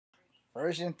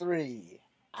Version 3.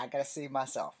 I gotta save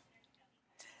myself.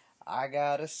 I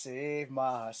gotta save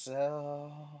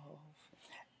myself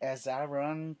as I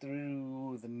run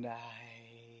through the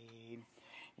night.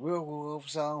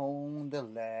 Werewolves on the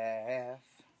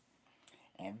left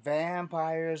and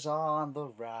vampires on the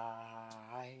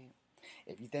right.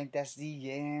 If you think that's the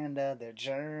end of their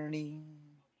journey,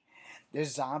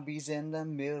 there's zombies in the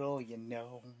middle, you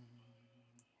know.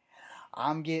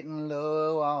 I'm getting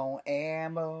low on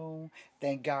ammo.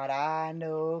 Thank God I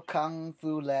know Kung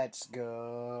Fu, let's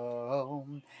go.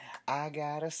 I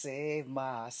gotta save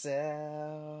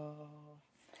myself.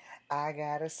 I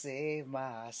gotta save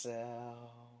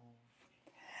myself.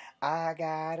 I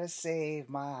gotta save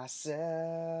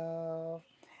myself.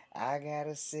 I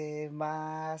gotta save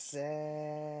myself.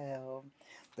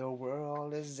 The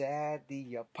world is at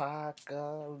the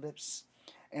apocalypse,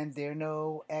 and there are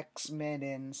no X-Men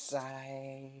in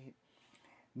sight.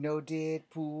 No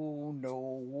Deadpool, no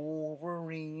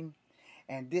Wolverine,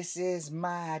 and this is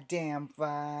my damn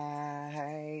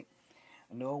fight.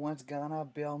 No one's gonna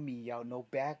bail me out, no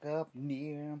backup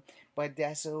near. But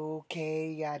that's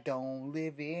okay, I don't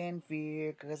live in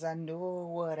fear, 'cause I know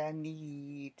what I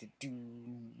need to do.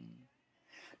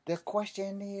 The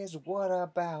question is, what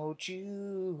about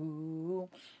you?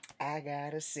 I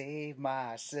gotta save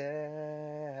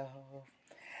myself.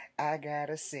 I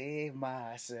gotta save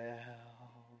myself.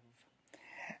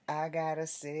 I gotta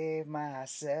save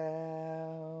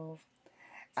myself.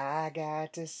 I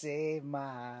got to save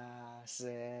myself.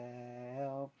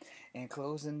 And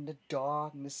closing the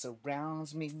darkness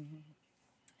surrounds me.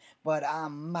 But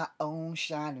I'm my own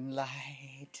shining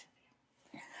light.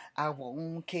 I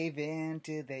won't cave in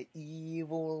to the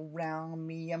evil around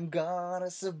me. I'm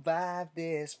gonna survive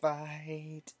this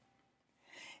fight.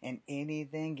 And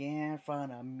anything in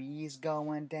front of me's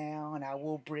going down. I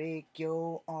will break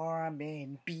your arm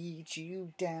and beat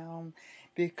you down,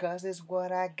 because it's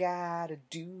what I gotta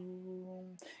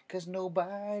do. 'Cause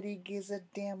nobody gives a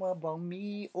damn about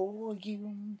me or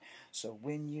you. So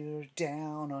when you're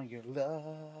down on your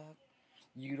luck,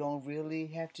 you don't really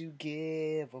have to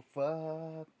give a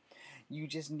fuck. You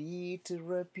just need to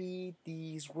repeat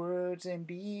these words and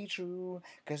be true,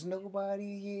 'cause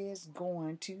nobody is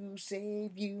going to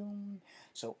save you.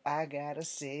 So I gotta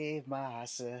save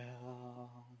myself.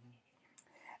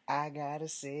 I gotta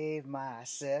save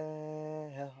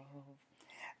myself.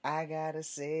 I gotta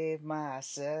save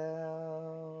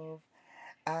myself.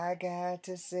 I got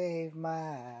to save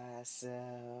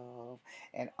myself.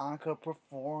 An encore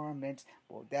performance,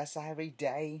 well, that's every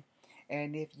day.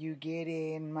 And if you get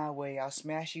in my way, I'll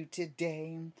smash you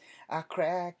today. I'll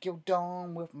crack your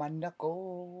dome with my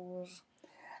knuckles.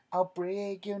 I'll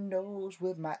break your nose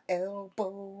with my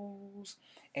elbows.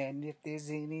 And if there's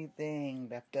anything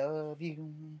left of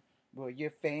you, well, your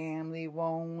family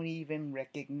won't even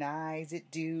recognize it,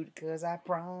 dude. 'Cause I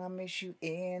promise you,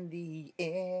 in the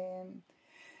end,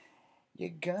 you're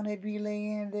gonna be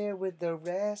laying there with the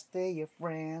rest of your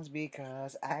friends,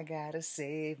 because I gotta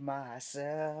save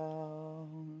myself.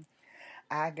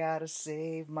 I gotta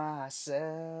save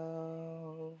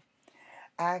myself.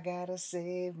 I gotta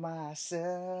save myself.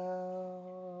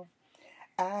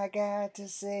 I got to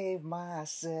save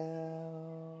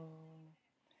myself.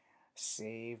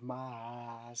 Save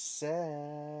myself.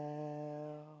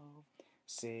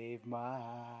 Save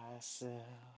myself.